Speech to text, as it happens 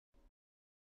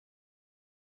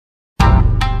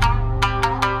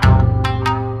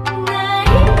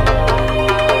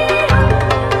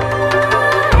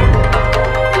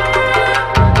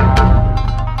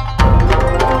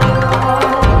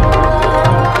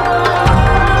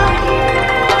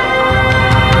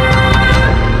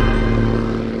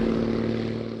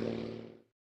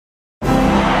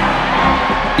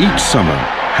summer,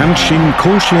 Hanshin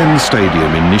Koshien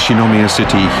Stadium in Nishinomiya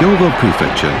City, Hyogo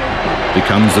Prefecture,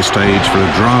 becomes the stage for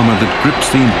a drama that grips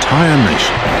the entire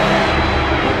nation.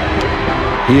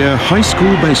 Here, high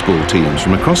school baseball teams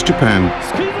from across Japan,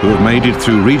 who have made it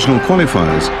through regional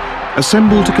qualifiers,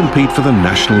 assemble to compete for the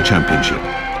national championship.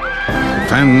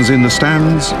 Fans in the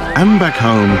stands and back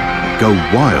home go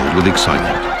wild with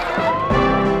excitement.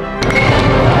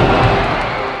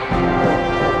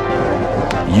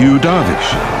 Yu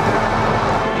Darvish,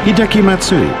 Hideki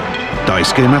Matsui,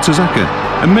 Daisuke Matsuzaka,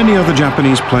 and many other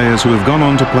Japanese players who have gone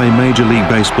on to play Major League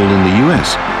Baseball in the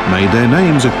US made their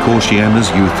names at Koshien as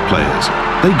youth players.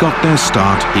 They got their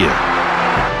start here.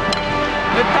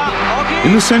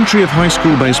 In the century of high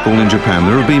school baseball in Japan,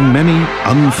 there have been many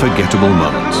unforgettable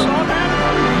moments.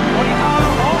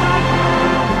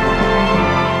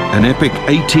 An epic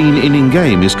 18-inning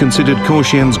game is considered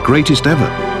Koshien's greatest ever.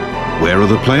 Where are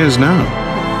the players now?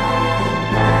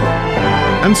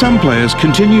 And some players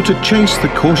continue to chase the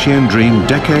Koshien dream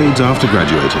decades after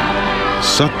graduating.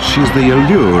 Such is the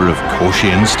allure of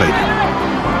Koshien Stadium.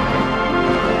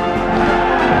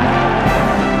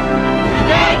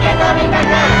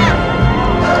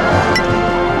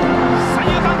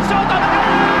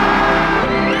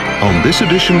 On this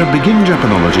edition of Begin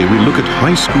Japanology, we look at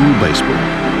high school baseball,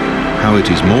 how it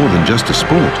is more than just a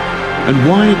sport, and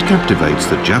why it captivates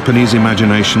the Japanese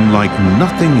imagination like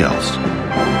nothing else.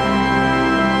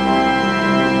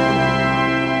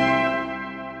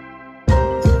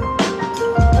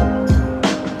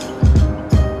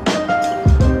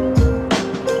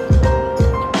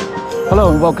 Hello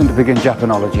and welcome to Begin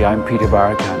Japanology. I'm Peter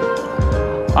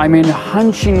Barakan. I'm in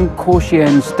Hanshin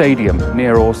Koshien Stadium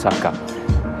near Osaka.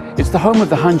 It's the home of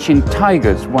the Hanshin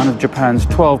Tigers, one of Japan's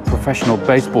 12 professional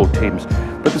baseball teams.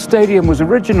 But the stadium was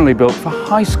originally built for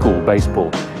high school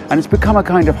baseball, and it's become a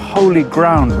kind of holy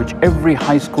ground which every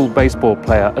high school baseball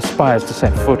player aspires to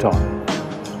set foot on.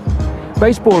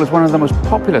 Baseball is one of the most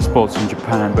popular sports in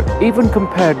Japan, but even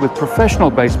compared with professional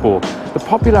baseball, the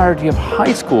popularity of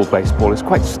high school baseball is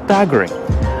quite staggering.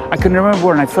 I can remember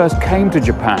when I first came to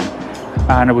Japan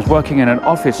and I was working in an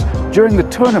office. During the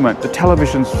tournament, the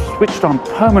television switched on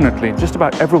permanently and just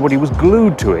about everybody was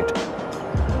glued to it.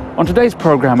 On today's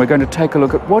program, we're going to take a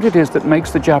look at what it is that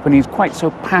makes the Japanese quite so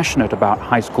passionate about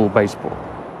high school baseball.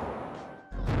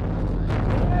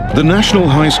 The National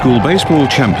High School Baseball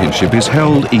Championship is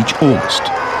held each August.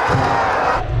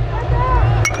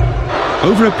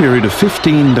 Over a period of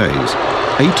 15 days,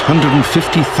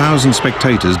 850,000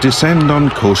 spectators descend on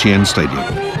Koshien Stadium.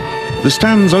 The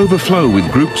stands overflow with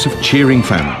groups of cheering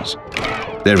fans.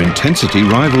 Their intensity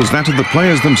rivals that of the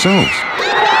players themselves.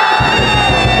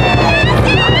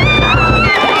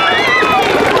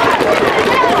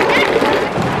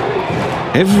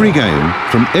 Every game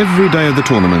from every day of the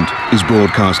tournament is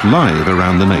broadcast live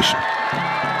around the nation.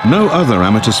 No other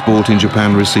amateur sport in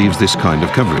Japan receives this kind of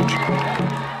coverage.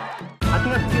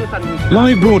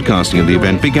 Live broadcasting of the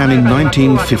event began in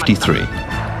 1953.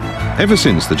 Ever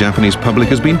since, the Japanese public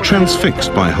has been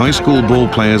transfixed by high school ball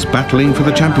players battling for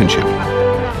the championship.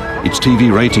 Its TV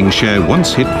ratings share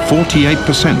once hit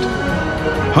 48%.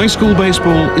 High school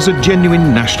baseball is a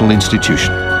genuine national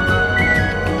institution.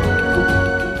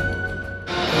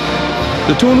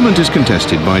 The tournament is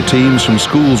contested by teams from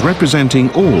schools representing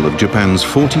all of Japan's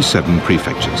 47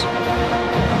 prefectures.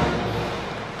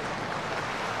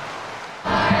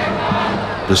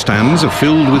 The stands are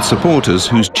filled with supporters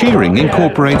whose cheering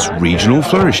incorporates regional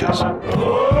flourishes.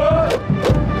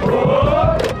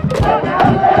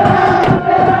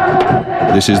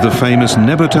 This is the famous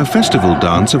Nebuta festival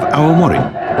dance of Aomori.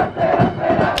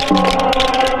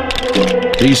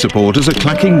 These supporters are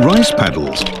clacking rice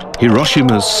paddles,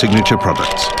 Hiroshima's signature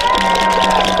products.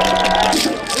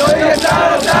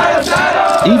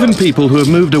 Even people who have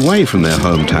moved away from their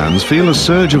hometowns feel a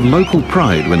surge of local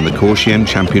pride when the Koshien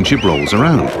Championship rolls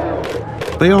around.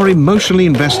 They are emotionally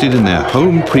invested in their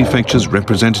home prefecture's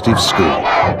representative school.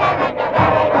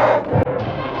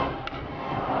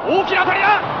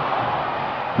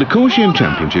 The Koshien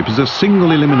Championship is a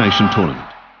single elimination tournament.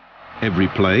 Every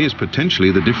play is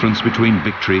potentially the difference between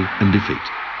victory and defeat.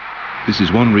 This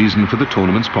is one reason for the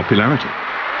tournament's popularity.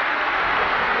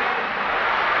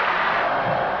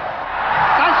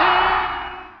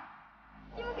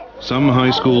 Some high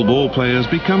school ball players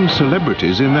become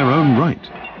celebrities in their own right.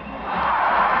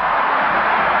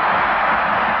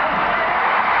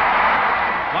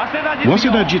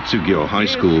 Waseda Jitsugyo High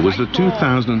School was the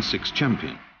 2006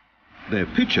 champion. Their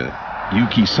pitcher,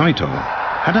 Yuki Saito,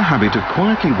 had a habit of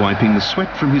quietly wiping the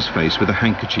sweat from his face with a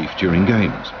handkerchief during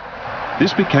games.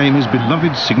 This became his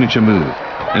beloved signature move,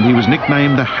 and he was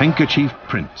nicknamed the Handkerchief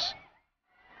Prince.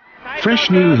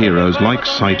 Fresh new heroes like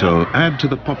Saito add to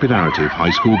the popularity of high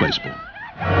school baseball.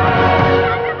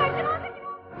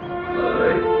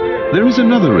 There is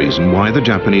another reason why the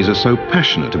Japanese are so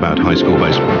passionate about high school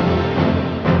baseball.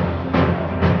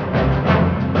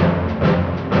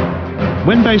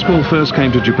 When baseball first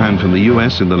came to Japan from the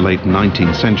US in the late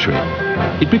 19th century,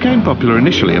 it became popular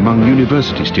initially among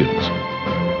university students.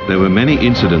 There were many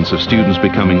incidents of students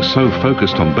becoming so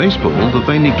focused on baseball that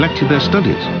they neglected their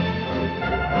studies.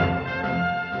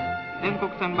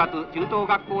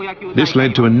 This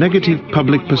led to a negative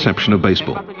public perception of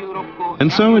baseball,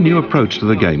 and so a new approach to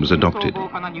the game was adopted.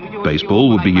 Baseball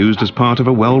would be used as part of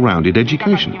a well-rounded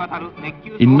education.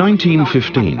 In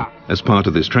 1915, as part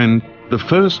of this trend, the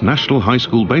first National High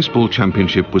School Baseball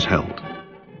Championship was held.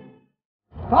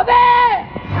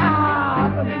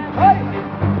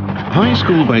 High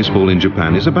school baseball in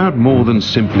Japan is about more than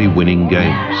simply winning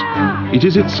games. It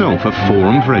is itself a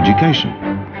forum for education,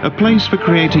 a place for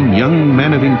creating young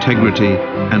men of integrity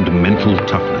and mental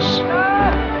toughness.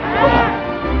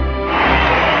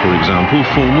 For example,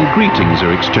 formal greetings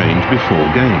are exchanged before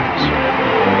games.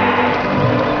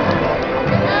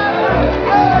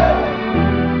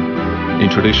 In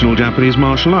traditional Japanese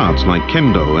martial arts like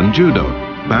kendo and judo,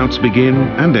 bouts begin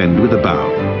and end with a bow.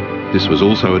 This was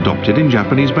also adopted in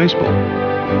Japanese baseball.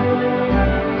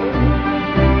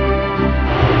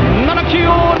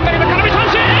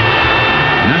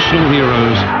 National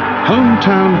heroes,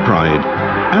 hometown pride,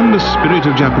 and the spirit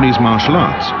of Japanese martial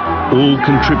arts all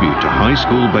contribute to high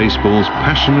school baseball's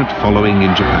passionate following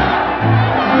in Japan.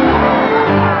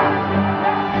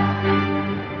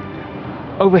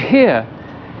 Over here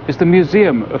is the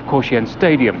museum of Koshien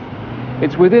Stadium.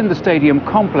 It's within the stadium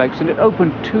complex and it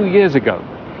opened 2 years ago.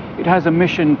 It has a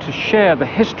mission to share the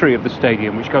history of the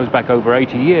stadium, which goes back over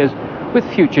 80 years, with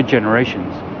future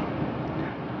generations.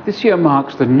 This year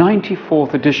marks the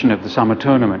 94th edition of the summer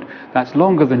tournament. That's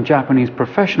longer than Japanese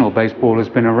professional baseball has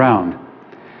been around.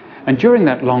 And during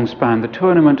that long span, the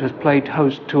tournament has played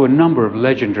host to a number of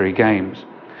legendary games.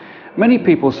 Many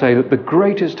people say that the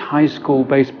greatest high school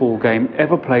baseball game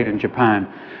ever played in Japan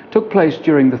took place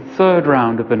during the third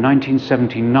round of the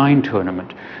 1979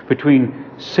 tournament between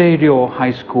Seiryo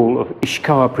High School of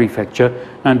Ishikawa Prefecture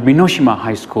and Minoshima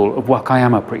High School of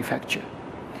Wakayama Prefecture.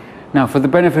 Now, for the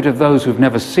benefit of those who've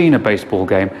never seen a baseball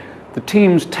game, the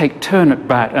teams take turn at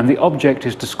bat and the object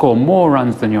is to score more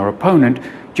runs than your opponent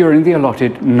during the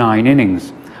allotted 9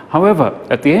 innings. However,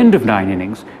 at the end of 9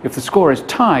 innings, if the score is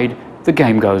tied, the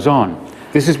game goes on.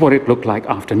 This is what it looked like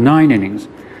after 9 innings.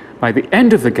 By the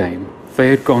end of the game, they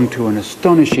had gone to an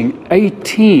astonishing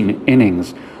 18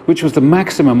 innings, which was the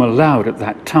maximum allowed at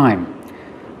that time.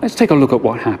 Let's take a look at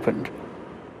what happened.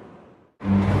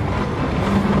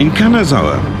 In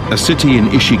Kanazawa, a city in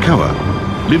Ishikawa,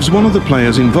 lives one of the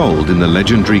players involved in the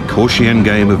legendary Koshien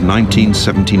game of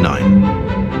 1979.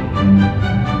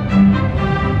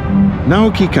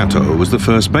 Naoki Kato was the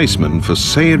first baseman for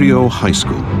Seiryo High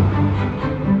School.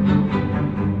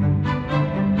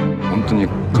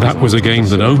 That was a game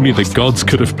that only the gods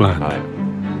could have planned.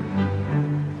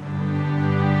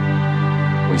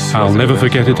 I'll never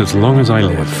forget it as long as I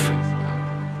live.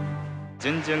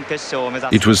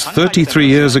 It was 33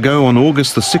 years ago on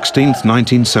August the 16th,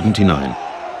 1979.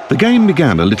 The game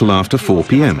began a little after 4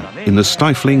 p.m. in the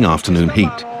stifling afternoon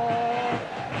heat.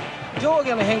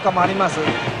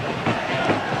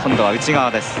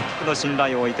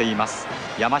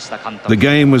 The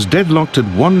game was deadlocked at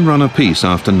 1 run apiece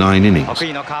after 9 innings.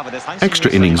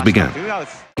 Extra innings began.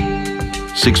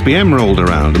 6 p.m. rolled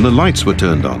around and the lights were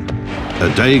turned on. A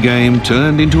day game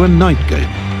turned into a night game.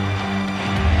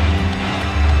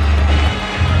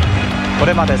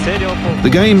 The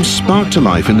game sparked to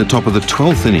life in the top of the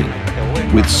 12th inning,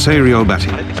 with Seiryo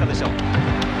batting.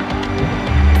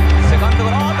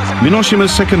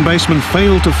 Minoshima's second baseman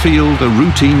failed to field a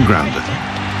routine grounder.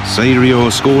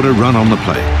 Seiryo scored a run on the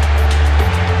play.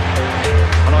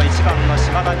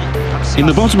 In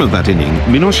the bottom of that inning,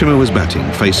 Minoshima was batting,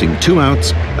 facing 2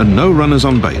 outs and no runners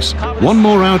on base. 1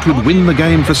 more out would win the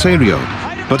game for Seiryo,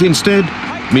 but instead,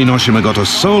 Minoshima got a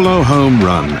solo home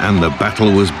run and the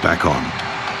battle was back on.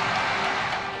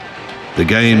 The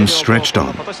game stretched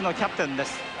on.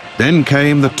 Then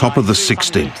came the top of the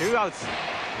 16th.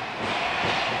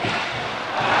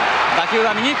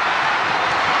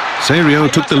 Seiryo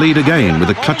took the lead again with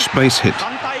a clutch base hit.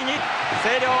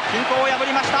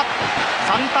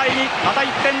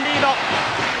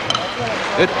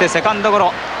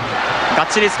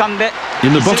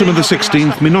 In the bottom of the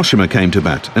 16th, Minoshima came to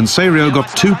bat and Seiryo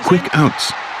got 2 quick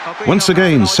outs. Once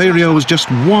again, Seiryo was just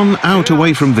 1 out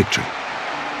away from victory.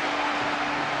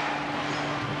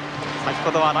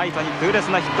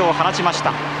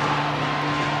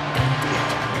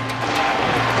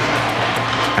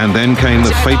 And then came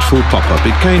the fateful pop-up.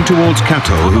 It came towards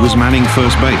Kato, who was manning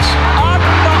first base.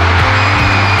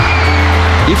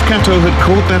 If Kato had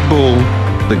caught that ball,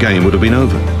 the game would have been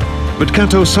over. But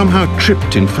Kato somehow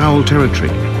tripped in foul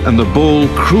territory, and the ball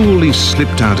cruelly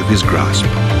slipped out of his grasp.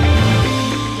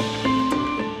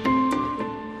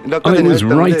 I was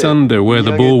right under where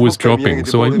the ball was dropping,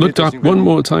 so I looked up one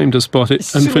more time to spot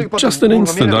it, and for just an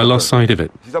instant I lost sight of it.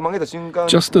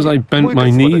 Just as I bent my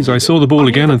knees, I saw the ball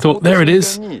again and thought, there it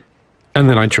is, and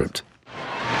then I tripped.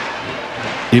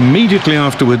 Immediately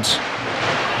afterwards,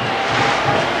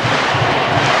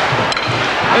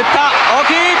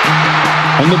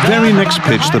 on the very next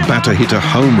pitch, the batter hit a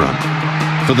home run.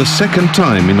 For the second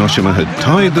time, Minoshima had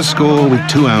tied the score with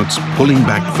 2 outs, pulling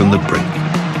back from the brink.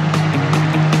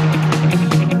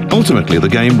 Ultimately, the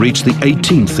game reached the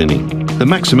 18th inning, the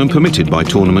maximum permitted by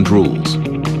tournament rules.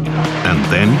 And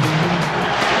then...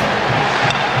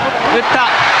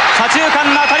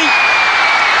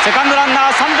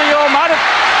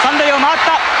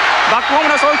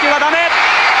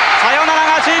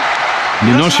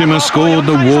 Minoshima scored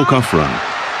the walk-off run.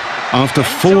 After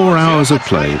 4 hours of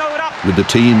play, with the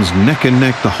teams neck and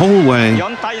neck the whole way,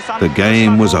 the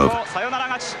game was over.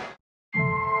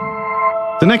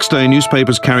 The next day,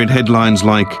 newspapers carried headlines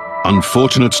like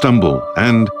 "Unfortunate Stumble"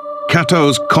 and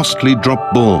 "Kato's Costly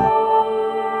Drop Ball."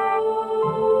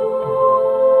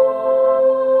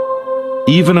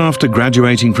 Even after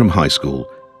graduating from high school,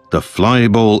 the fly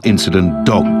ball incident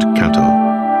dogged Kato.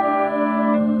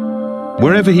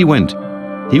 Wherever he went,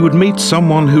 he would meet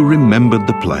someone who remembered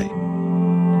the play.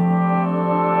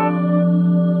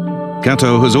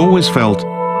 Kato has always felt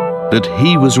that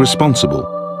he was responsible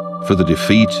for the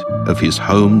defeat of his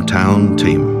hometown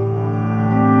team.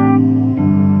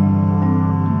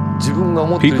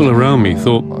 People around me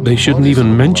thought they shouldn't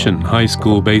even mention high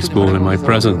school baseball in my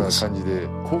presence.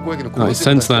 I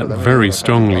sense that very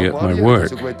strongly at my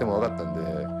work.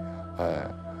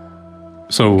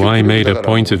 So I made a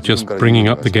point of just bringing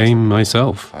up the game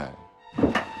myself.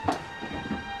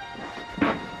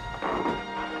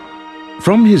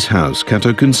 From his house,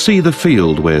 Kato can see the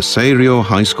field where Seiryo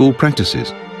High School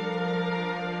practices.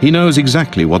 He knows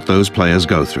exactly what those players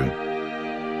go through.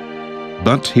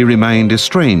 But he remained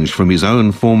estranged from his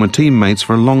own former teammates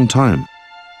for a long time.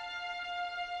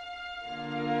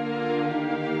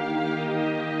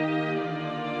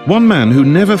 One man who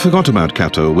never forgot about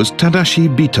Kato was Tadashi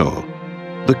Bito,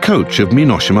 the coach of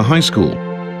Minoshima High School,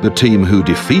 the team who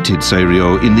defeated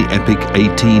Seiryo in the epic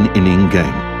 18-inning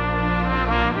game.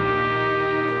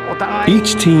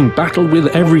 Each team battled with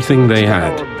everything they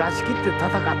had.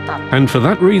 And for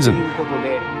that reason,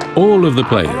 all of the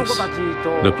players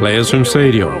from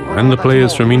Seiryo and the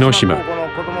players from Minoshima,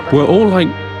 were all like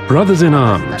brothers in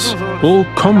arms, all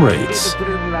comrades.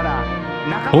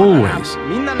 Always,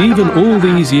 even all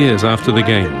these years after the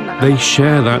game, they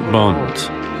share that bond.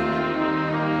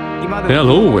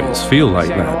 They'll always feel like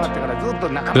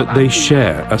that they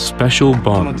share a special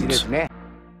bond.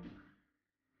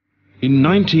 In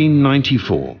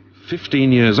 1994,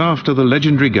 15 years after the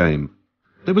legendary game,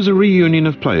 there was a reunion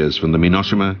of players from the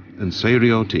Minoshima and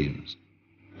Seiryo teams.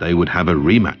 They would have a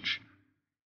rematch.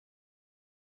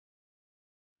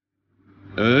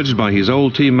 Urged by his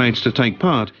old teammates to take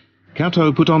part,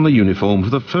 Kato put on the uniform for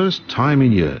the first time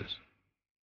in years.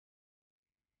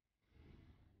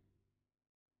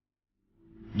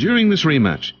 During this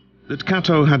rematch, that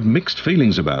Kato had mixed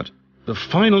feelings about, the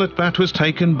final at-bat was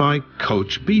taken by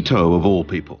Coach Bito, of all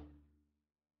people.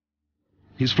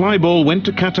 His fly ball went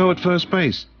to Kato at first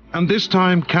base, and this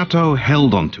time Kato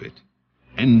held onto it,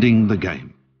 ending the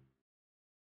game.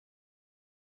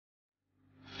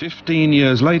 15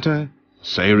 years later,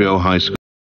 Seiryo High School.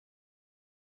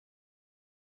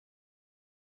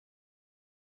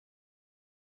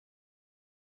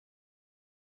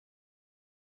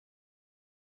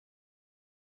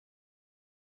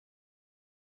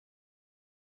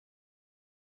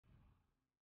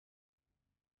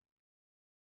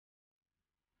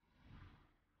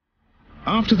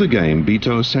 After the game,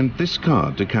 Bito sent this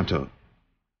card to Kato.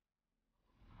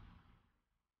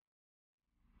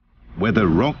 Whether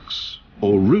rocks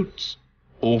or roots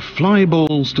or fly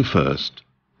balls to first,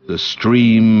 the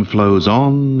stream flows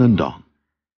on and on.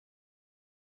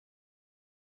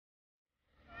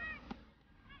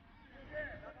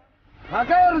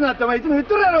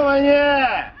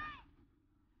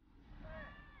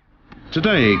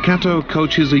 Today, Kato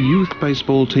coaches a youth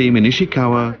baseball team in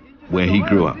Ishikawa, where he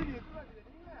grew up.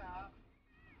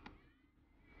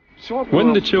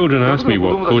 When the children ask me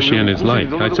what Koshien is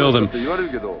like, I tell them,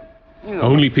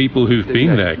 Only people who've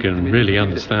been there can really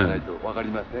understand.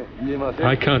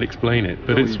 I can't explain it,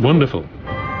 but it's wonderful.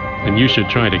 And you should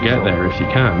try to get there if you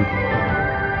can.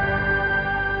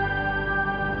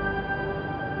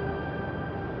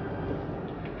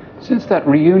 Since that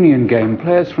reunion game,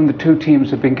 players from the two teams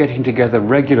have been getting together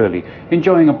regularly,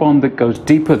 enjoying a bond that goes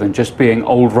deeper than just being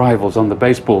old rivals on the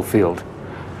baseball field.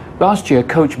 Last year,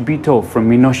 Coach Bito from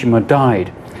Minoshima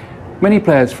died. Many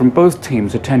players from both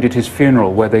teams attended his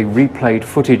funeral, where they replayed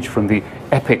footage from the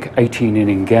epic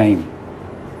 18-inning game.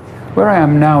 Where I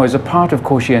am now is a part of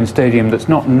Koshien Stadium that's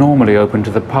not normally open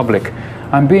to the public.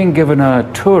 I'm being given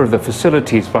a tour of the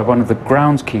facilities by one of the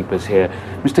groundskeepers here,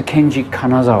 Mr. Kenji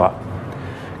Kanazawa.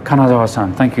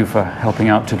 Kanazawa-san, thank you for helping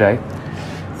out today.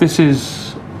 This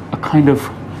is a kind of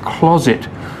closet.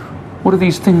 What are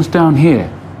these things down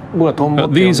here?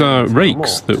 These are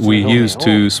rakes that we use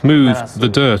to smooth the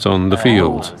dirt on the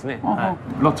field. Oh,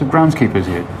 lots of groundskeepers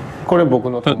here.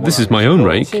 This is my own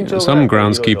rake. Some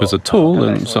groundskeepers are tall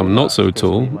and some not so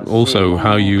tall. Also,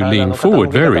 how you lean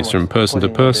forward varies from person to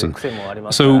person.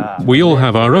 So we all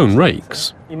have our own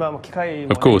rakes.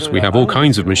 Of course, we have all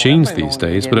kinds of machines these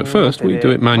days, but at first we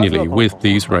do it manually with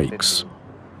these rakes.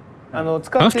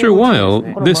 After a while,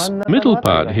 this middle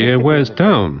part here wears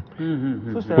down,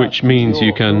 which means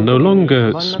you can no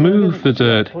longer smooth the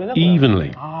dirt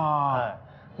evenly.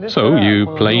 So you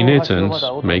plane it and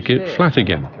make it flat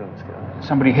again.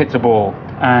 Somebody hits a ball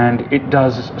and it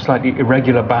does a slightly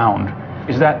irregular bound.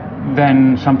 Is that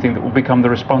then something that will become the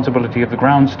responsibility of the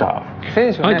ground staff?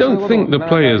 I don't think the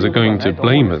players are going to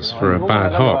blame us for a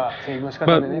bad hop,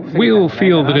 but we'll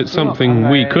feel that it's something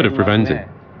we could have prevented.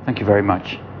 Thank you very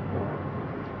much.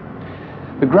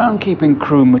 The groundkeeping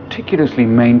crew meticulously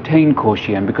maintain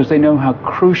Koshien because they know how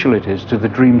crucial it is to the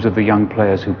dreams of the young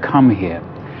players who come here.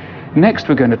 Next,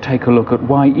 we're going to take a look at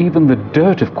why even the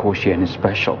dirt of Koshien is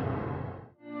special.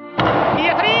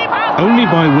 Only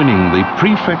by winning the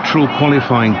prefectural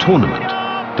qualifying tournament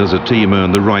does a team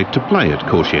earn the right to play at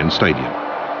Koshien Stadium.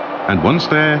 And once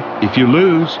there, if you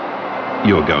lose,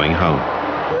 you're going home.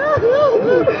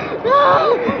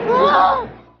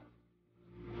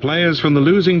 Players from the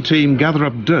losing team gather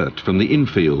up dirt from the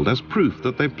infield as proof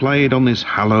that they've played on this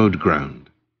hallowed ground.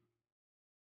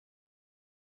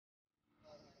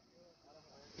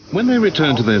 When they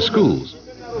return to their schools,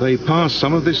 they pass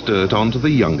some of this dirt on to the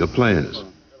younger players.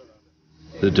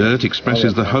 The dirt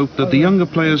expresses the hope that the younger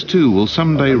players too will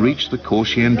someday reach the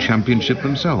Koshien Championship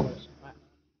themselves.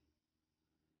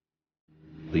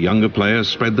 The younger players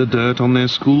spread the dirt on their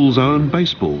school's own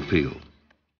baseball field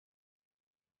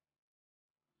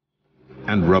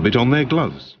and rub it on their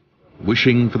gloves,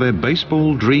 wishing for their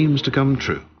baseball dreams to come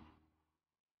true.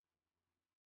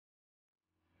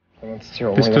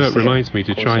 This dirt reminds me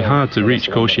to try hard to reach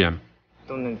Koshien.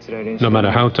 No matter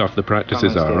how tough the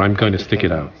practices are, I'm going to stick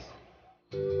it out.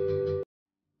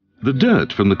 The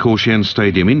dirt from the Koshien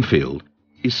Stadium infield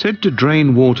is said to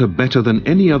drain water better than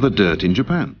any other dirt in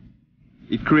Japan.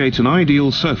 It creates an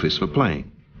ideal surface for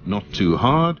playing, not too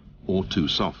hard or too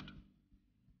soft.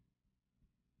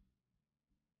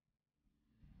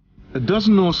 A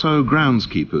dozen or so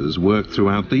groundskeepers work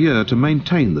throughout the year to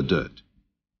maintain the dirt.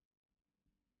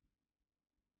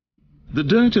 The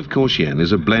dirt of Koshien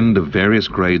is a blend of various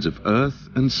grades of earth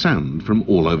and sand from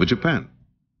all over Japan.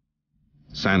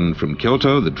 Sand from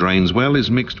Kyoto that drains well is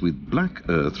mixed with black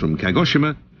earth from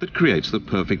Kagoshima that creates the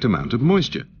perfect amount of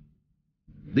moisture.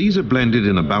 These are blended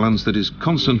in a balance that is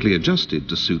constantly adjusted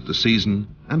to suit the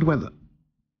season and weather.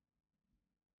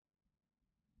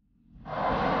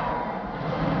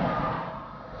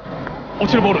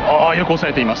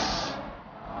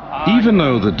 Even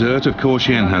though the dirt of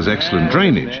Koshien has excellent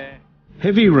drainage,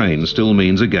 heavy rain still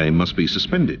means a game must be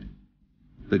suspended.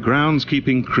 The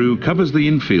groundskeeping crew covers the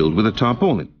infield with a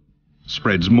tarpaulin,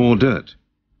 spreads more dirt,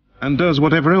 and does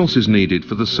whatever else is needed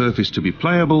for the surface to be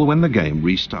playable when the game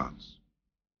restarts.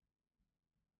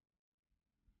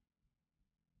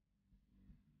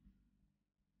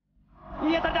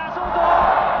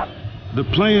 The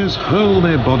players hurl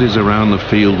their bodies around the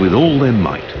field with all their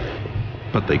might,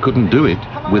 but they couldn't do it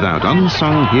without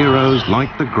unsung heroes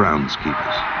like the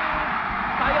groundskeepers.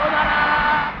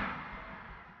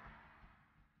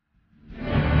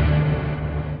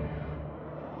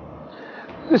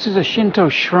 This is a Shinto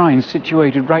shrine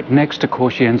situated right next to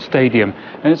Koshien Stadium,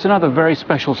 and it's another very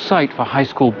special site for high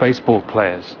school baseball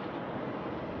players.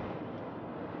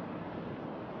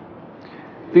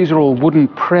 These are all wooden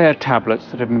prayer tablets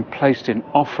that have been placed in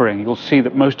offering. You'll see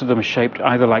that most of them are shaped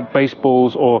either like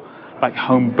baseballs or like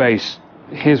home base.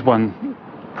 Here's one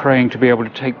praying to be able to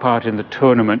take part in the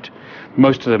tournament.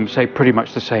 Most of them say pretty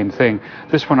much the same thing.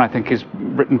 This one, I think, is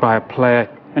written by a player,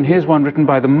 and here's one written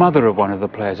by the mother of one of the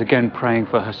players, again praying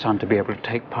for her son to be able to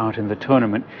take part in the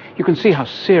tournament. You can see how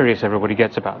serious everybody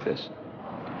gets about this.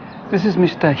 This is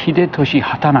Mr. Hidetoshi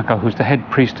Hatanaka, who's the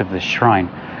head priest of this shrine.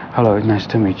 Hello, nice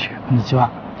to meet you. Konnichiwa.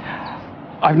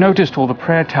 I've noticed all the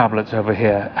prayer tablets over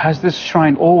here. Has this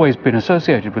shrine always been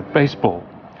associated with baseball?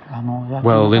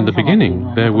 Well, in the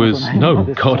beginning, there was no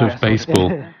god of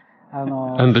baseball.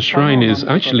 And the shrine is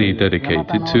actually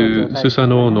dedicated to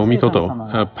Susanoo no Mikoto,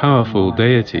 a powerful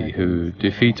deity who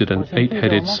defeated an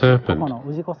 8-headed serpent.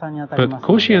 But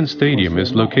Koshien Stadium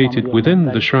is located within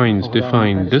the shrine's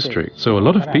defined district, so a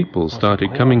lot of people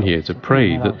started coming here to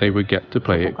pray that they would get to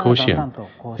play at Koshien.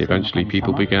 Eventually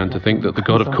people began to think that the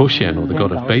god of Koshien, or the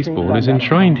god of baseball, is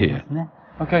enshrined here.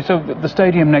 Okay, so the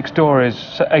stadium next door is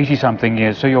 80-something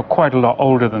years, so you're quite a lot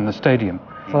older than the stadium.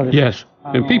 Yes,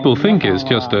 and people think it's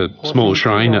just a small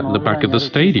shrine at the back of the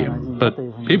stadium, but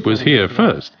it was here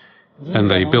first,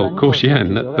 and they built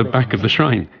Koshien at the back of the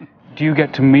shrine. Do you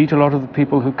get to meet a lot of the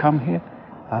people who come here?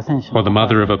 Or the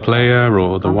mother of a player,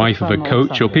 or the wife of a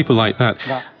coach, or people like that.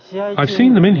 I've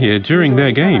seen them in here during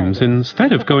their games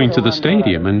instead of going to the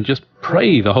stadium and just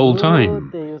pray the whole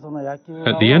time.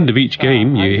 At the end of each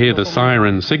game, you hear the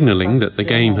siren signaling that the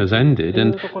game has ended,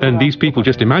 and then these people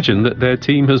just imagine that their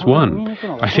team has won.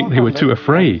 I think they were too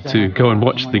afraid to go and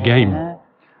watch the game.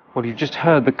 Well, you just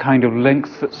heard the kind of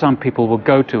lengths that some people will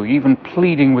go to, even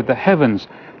pleading with the heavens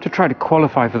to try to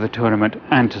qualify for the tournament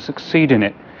and to succeed in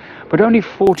it. But only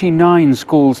 49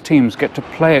 schools' teams get to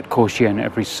play at Koshien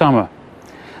every summer.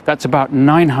 That's about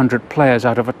 900 players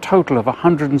out of a total of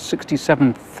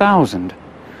 167,000.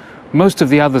 Most of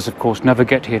the others, of course, never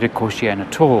get here to Koshien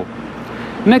at all.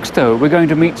 Next, though, we're going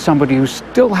to meet somebody who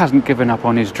still hasn't given up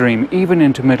on his dream, even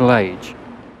into middle age.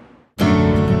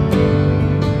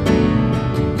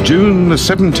 June the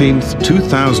 17th,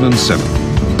 2007.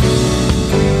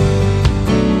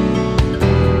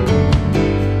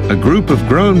 A group of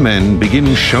grown men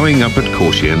begin showing up at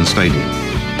Koshien Stadium.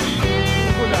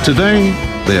 Today,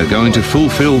 they are going to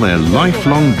fulfill their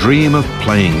lifelong dream of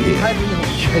playing here.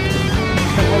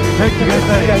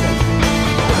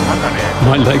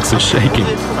 My legs are shaking.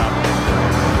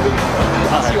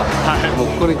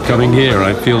 Coming here,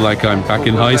 I feel like I'm back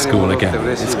in high school again.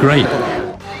 It's great.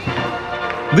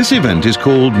 This event is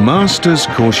called Masters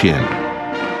Koshien.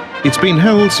 It's been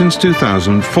held since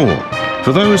 2004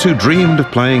 for those who dreamed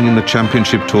of playing in the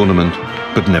championship tournament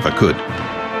but never could.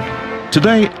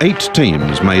 Today, 8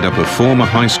 teams made up of former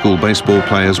high school baseball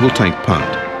players will take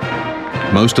part.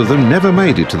 Most of them never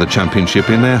made it to the championship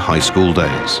in their high school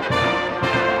days.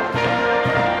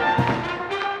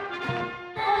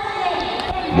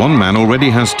 One man already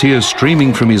has tears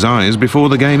streaming from his eyes before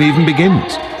the game even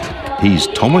begins. He's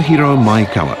Tomohiro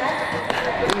Maekawa.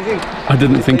 I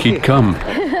didn't think he'd come.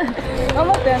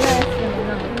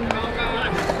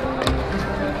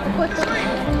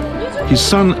 His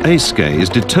son Eisuke is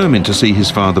determined to see his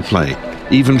father play,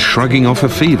 even shrugging off a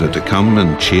fever to come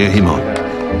and cheer him on.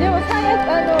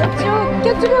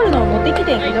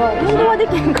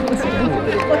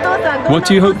 What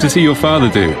do you hope to see your father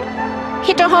do?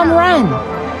 Hit a home run.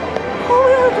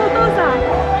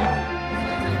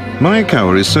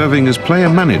 Maekawa is serving as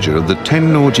player-manager of the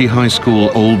Tennoji High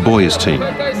School Old Boys team,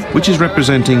 which is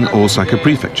representing Osaka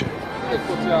Prefecture.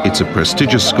 It's a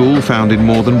prestigious school founded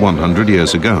more than 100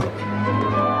 years ago.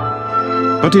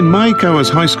 But in Maekawa's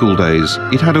high school days,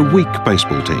 it had a weak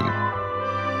baseball team.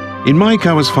 In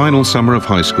Maekawa's final summer of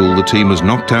high school, the team was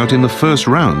knocked out in the first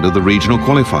round of the regional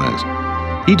qualifiers.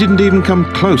 He didn't even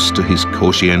come close to his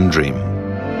Koshien dream.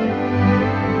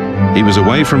 He was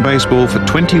away from baseball for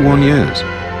 21 years.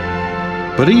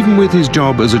 But even with his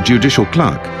job as a judicial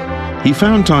clerk, he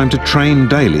found time to train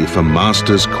daily for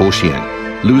Masters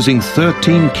Koshien, losing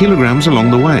 13 kilograms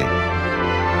along the way.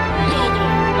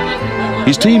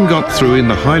 His team got through in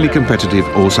the highly competitive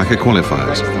Osaka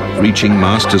qualifiers, reaching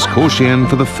Masters Koshien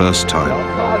for the first time.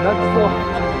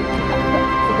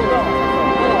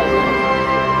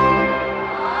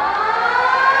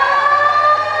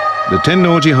 The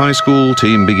Tennoji High School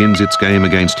team begins its game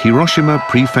against Hiroshima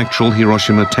Prefectural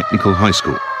Hiroshima Technical High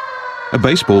School, a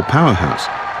baseball powerhouse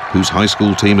whose high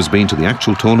school team has been to the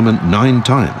actual tournament 9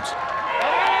 times.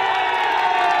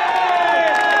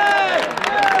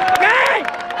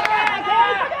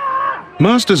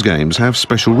 Masters games have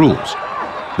special rules.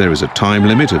 There is a time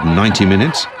limit of 90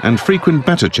 minutes and frequent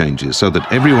batter changes so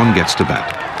that everyone gets to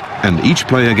bat, and each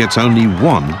player gets only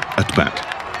 1 at bat.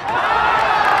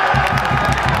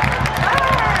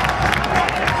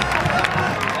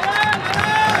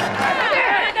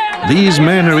 These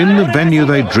men are in the venue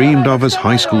they dreamed of as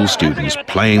high school students,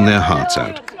 playing their hearts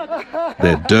out.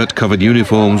 Their dirt-covered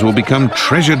uniforms will become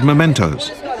treasured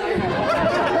mementos.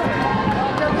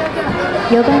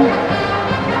 4番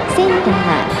センタ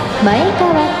ー前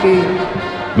川君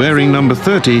Wearing number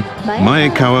 30,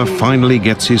 Maekawa finally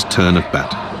gets his turn at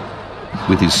bat.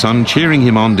 With his son cheering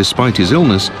him on despite his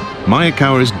illness,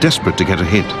 Maekawa is desperate to get a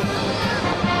hit.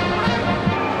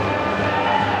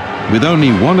 With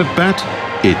only one at bat,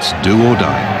 it's do or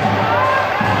die.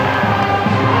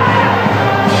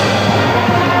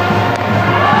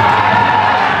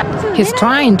 He's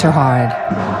trying too hard.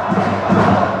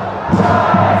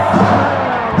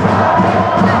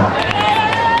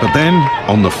 But then,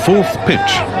 on the fourth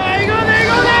pitch,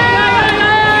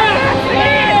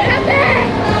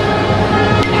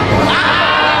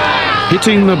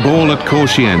 hitting the ball at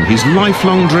Koshien, his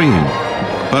lifelong dream,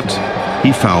 but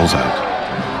he fouls out.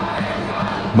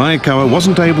 Maekawa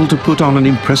wasn't able to put on an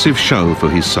impressive show for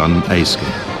his son Eisuke.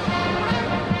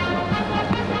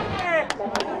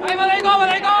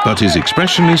 But his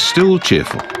expression is still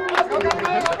cheerful.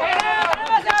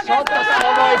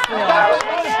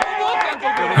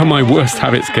 How my worst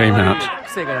habits came out.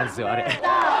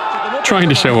 Trying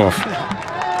to show off.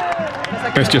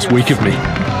 That's just weak of me.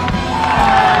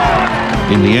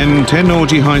 In the end,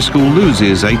 Tennoji High School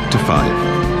loses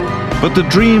 8-5. But the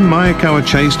dream Maekawa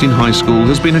chased in high school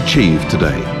has been achieved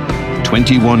today,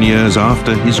 21 years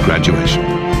after his graduation.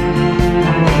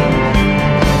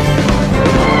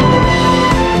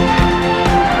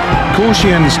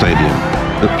 Koshien Stadium,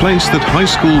 the place that high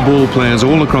school ball players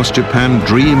all across Japan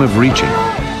dream of reaching.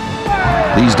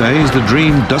 These days, the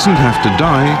dream doesn't have to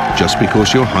die just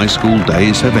because your high school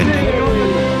days have ended.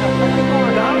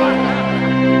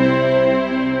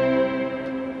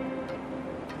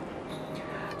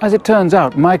 As it turns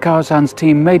out, Maekawa-san's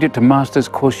team made it to Masters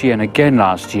Koshien again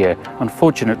last year.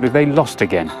 Unfortunately, they lost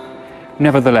again.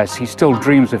 Nevertheless, he still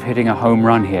dreams of hitting a home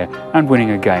run here and winning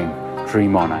a game.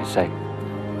 Dream on, I say.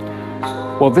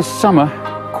 Well, this summer,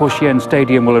 Koshien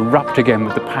Stadium will erupt again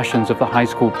with the passions of the high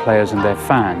school players and their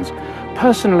fans.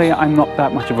 Personally, I'm not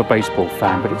that much of a baseball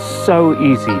fan, but it's so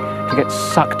easy to get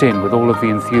sucked in with all of the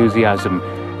enthusiasm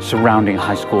surrounding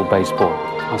high school baseball.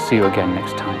 I'll see you again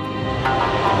next time.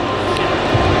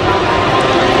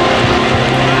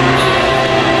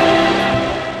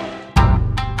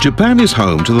 Japan is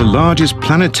home to the largest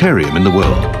planetarium in the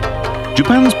world.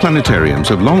 Japan's planetariums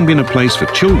have long been a place for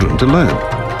children to learn,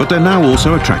 but they're now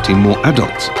also attracting more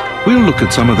adults. We'll look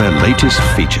at some of their latest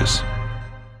features.